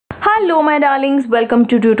Hello my darlings, welcome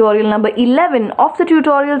to tutorial number 11 of the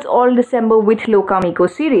Tutorials All December with Lokamiko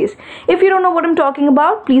series. If you don't know what I'm talking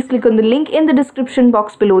about, please click on the link in the description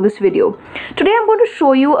box below this video. Today I'm going to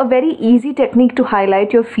show you a very easy technique to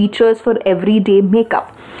highlight your features for everyday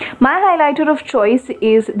makeup. My highlighter of choice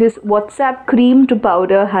is this WhatsApp cream to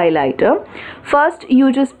powder highlighter. First,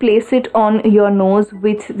 you just place it on your nose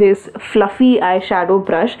with this fluffy eyeshadow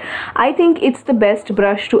brush. I think it's the best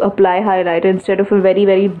brush to apply highlighter instead of a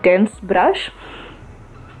very dense brush.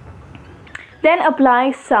 Then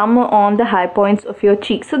apply some on the high points of your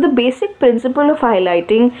cheeks. So the basic principle of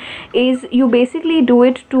highlighting is you basically do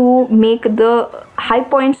it to make the high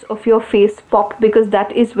points of your face pop, because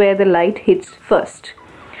that is where the light hits first.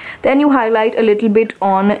 Then you highlight a little bit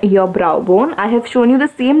on your brow bone. I have shown you the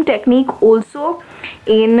same technique also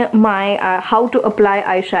in my how to apply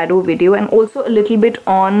eyeshadow video, and also a little bit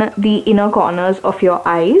on the inner corners of your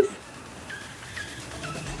eyes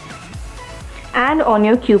and on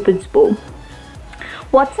your cupid's bow.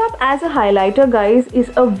 WhatsApp as a highlighter, guys,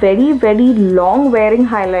 is a very long wearing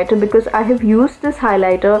highlighter, because I have used this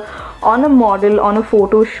highlighter on a model on a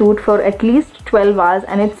photo shoot for at least 12 hours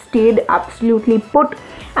and it stayed absolutely put,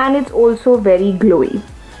 and it's also very glowy.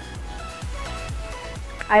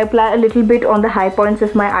 I apply a little bit on the high points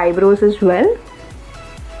of my eyebrows as well.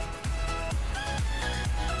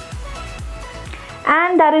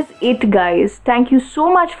 And that is it, guys. Thank you so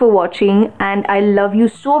much for watching, and I love you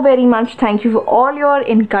so very much. Thank you for all your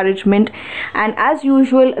encouragement, and as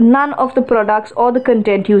usual, none of the products or the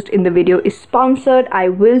content used in the video is sponsored. I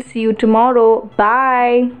will see you tomorrow.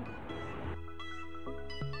 Bye.